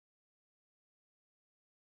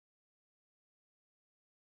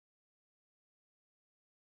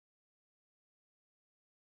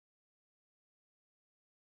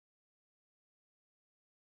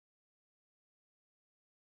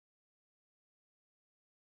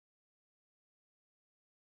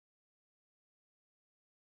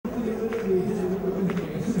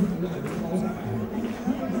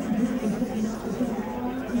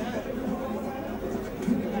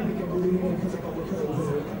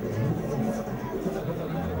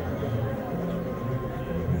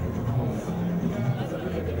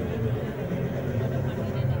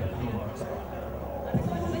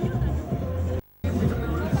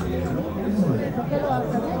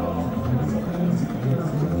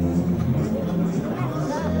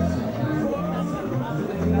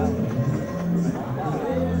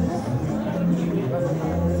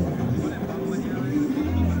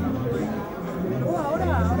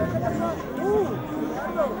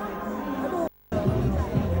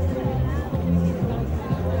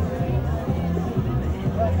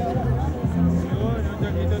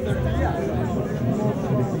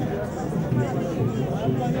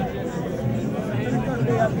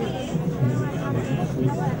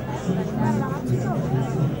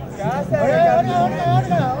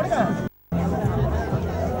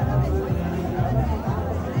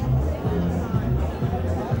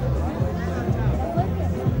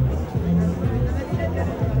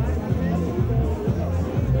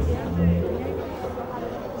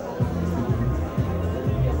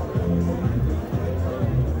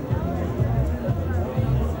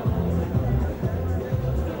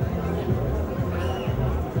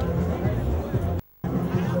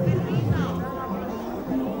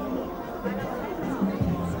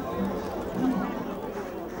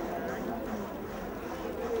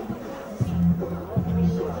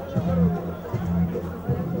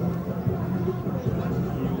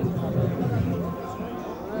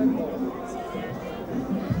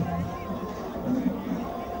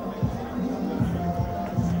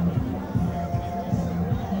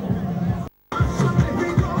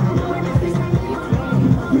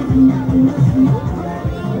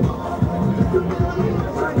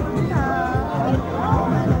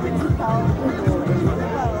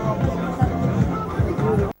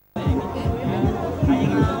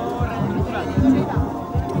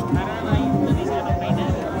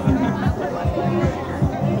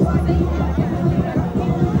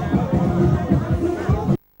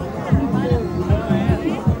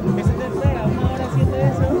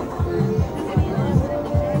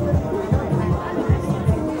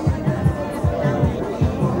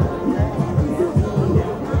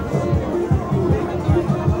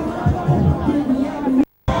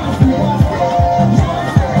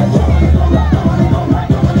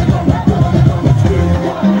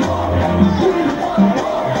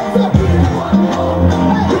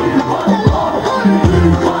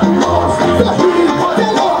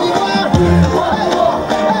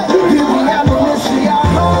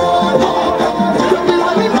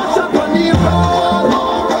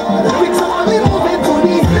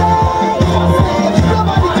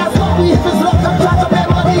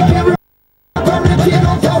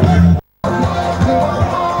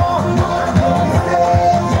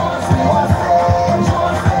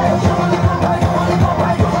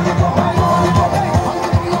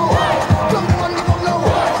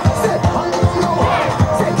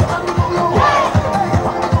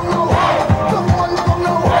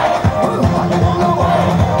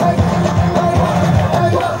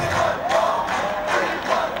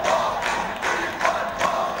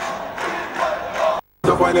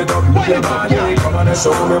wind it up, move your body. Come on and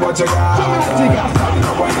show me what you got. Wind it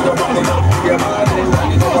up, wind it up, wind it up, move your body.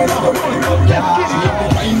 Wind it up, wind it up, wind it up, yeah. She got the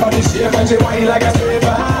fine body shape and she whine like a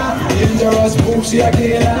stripper. Dangerous move, she a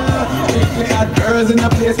killer. Strictly hot girls in the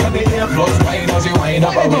place with the air plus wine. Now she wind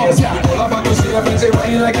up her waist. Pull up on the shape and she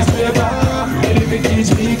whine like a stripper. And if it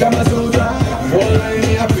teach me, come a sutra. Whole line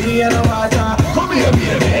me a pee and a water. Come here,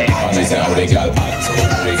 baby. She say, how the girl hot,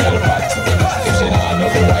 how the girl hot. If she not know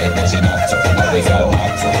the white, then she not so. How the girl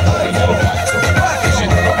hot, how the girl hot. If she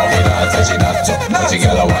know how we dance, then she not so. But she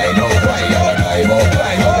got a wine up, why you gotta climb up,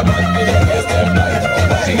 climb up. The man need to face them light.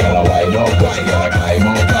 But she got a wine up, why you gotta climb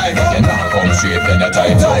up, climb up. You not come straight, then your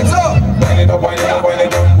time's up. Wind it up, wind it up, wind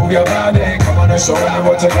it up. Move your body, come on and show me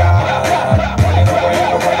what you got. Wind it up, wind it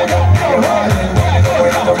up, wind it up. Move your body, wind it up,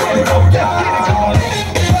 wind it up, wind it up, yeah.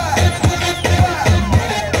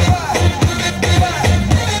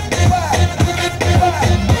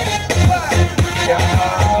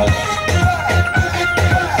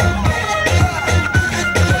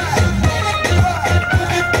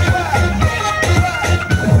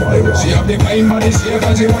 She have the fine body shape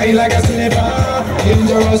and she whine like a stripper.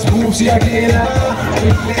 Dangerous move, she a killer.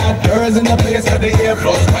 Quickly hot girls in the place at the air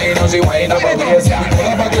plus wine. Now she whine up her waist. Pull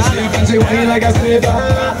up on the shape and she whine like a stripper.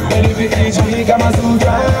 And if it teach me, come a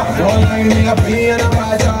sutra. Don't line me a pee and a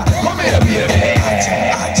water. Come here, baby.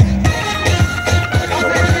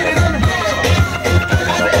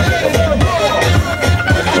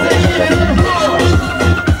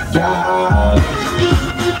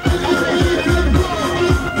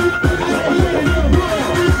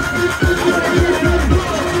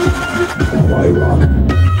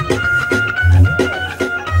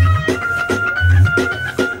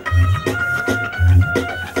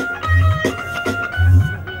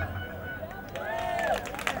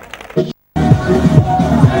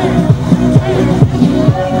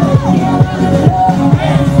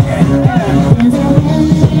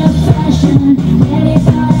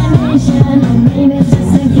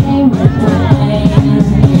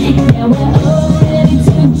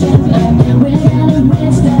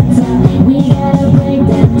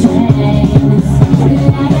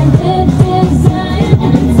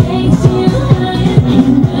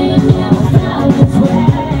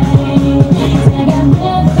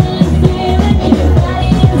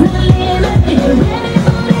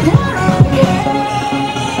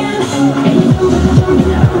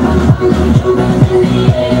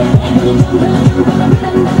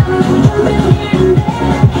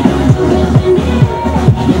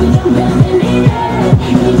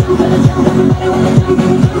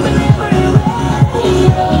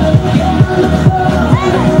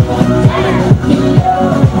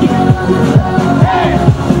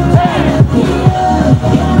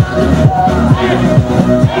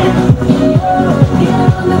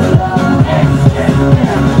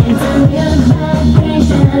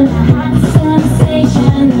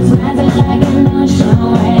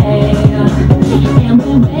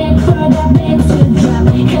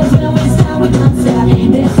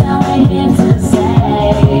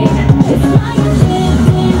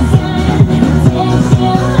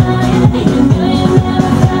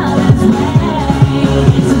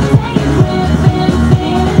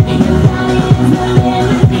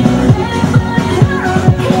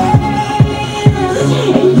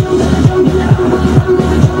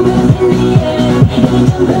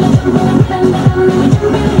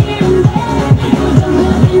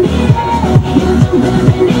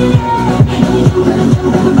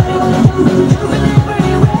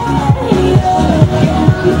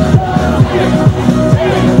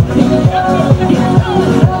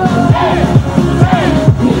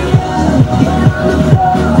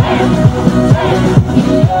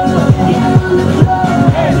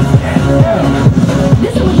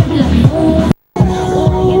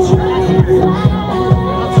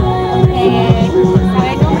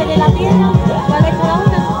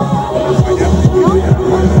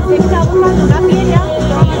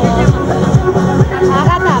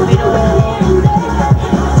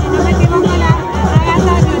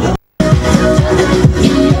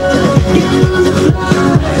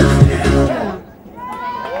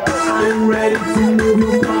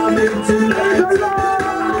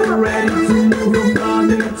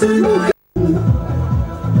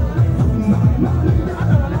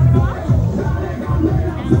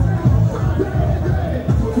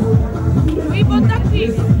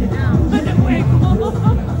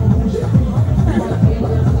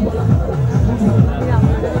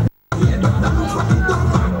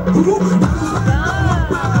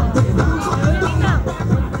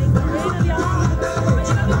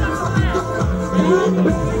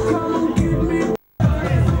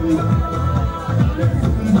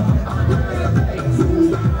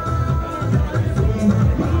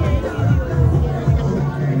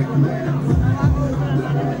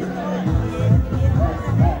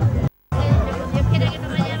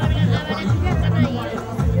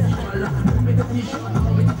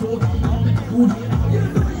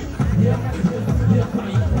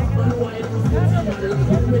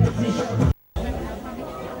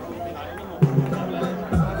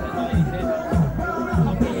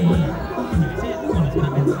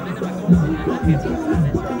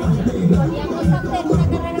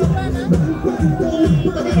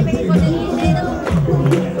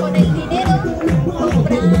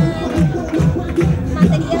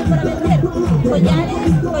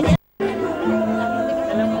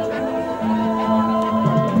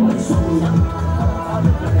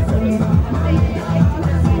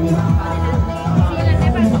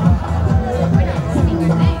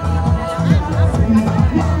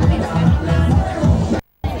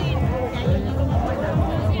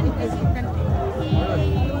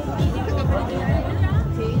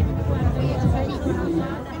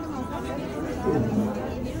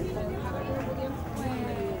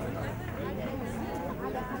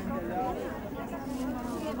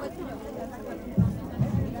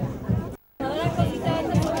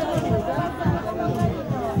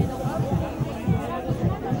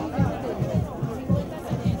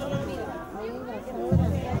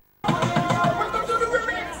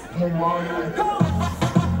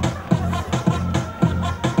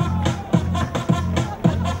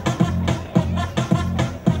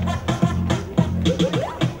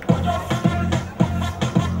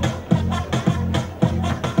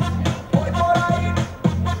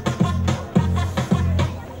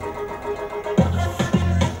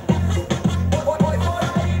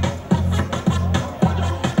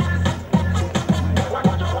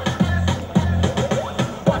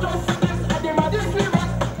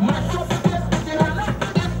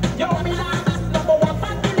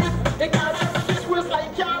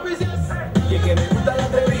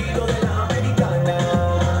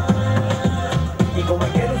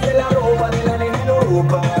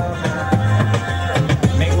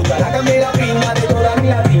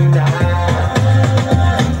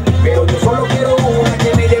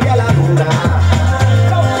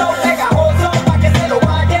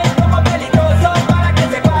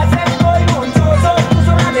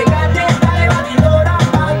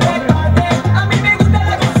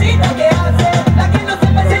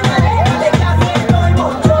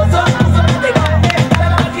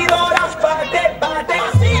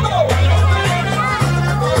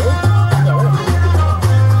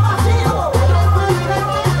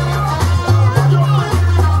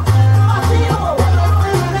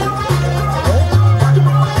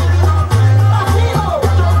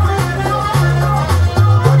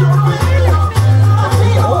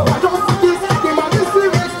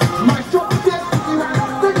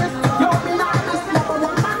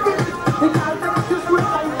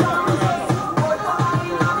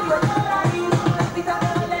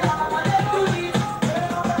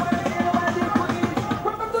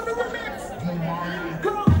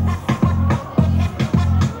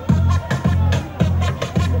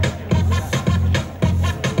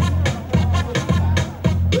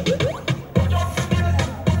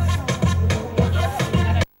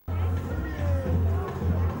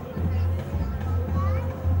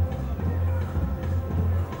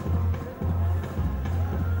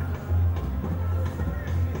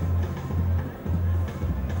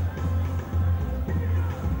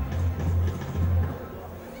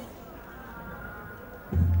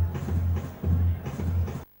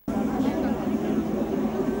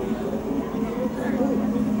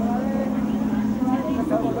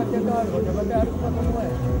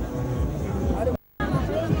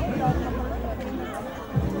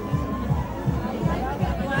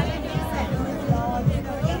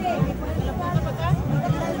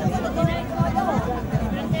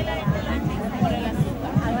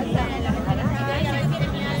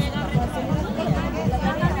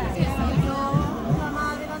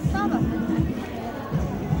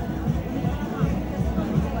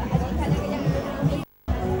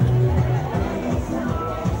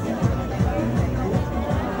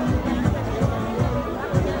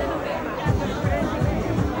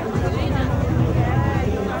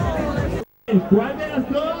 ¿Cuál de las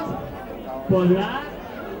dos podrá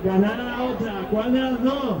ganar a la otra? ¿Cuál de las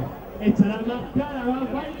dos echará más cara,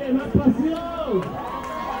 más baile, más pasión?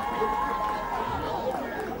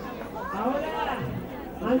 Ahora,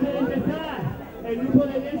 antes de empezar, el grupo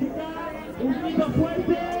de Jessica, un grito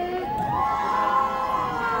fuerte.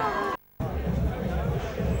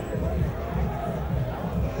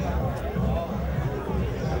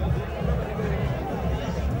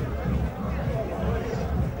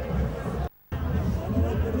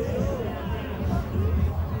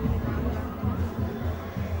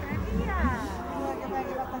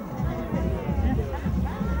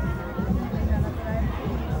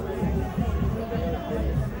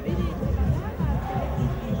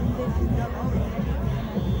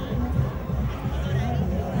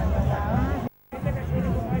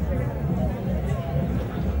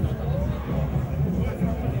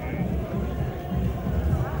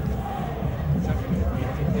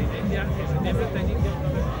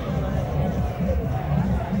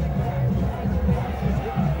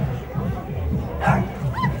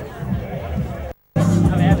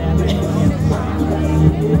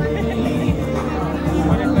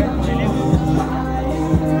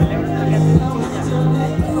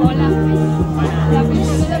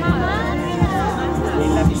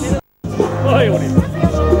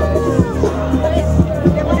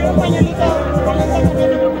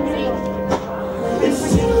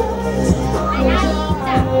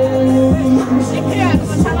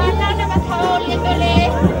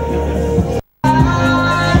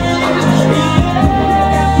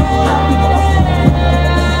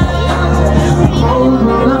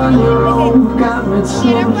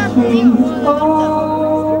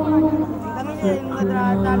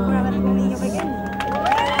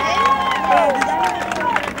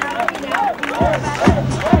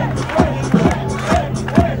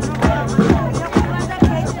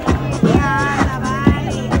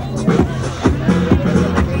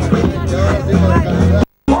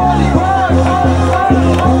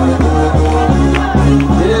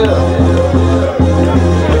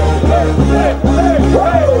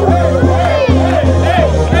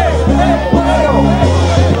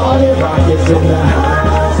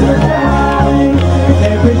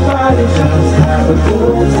 Everybody just have a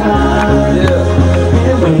good time,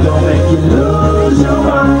 yeah. And we gon' make you look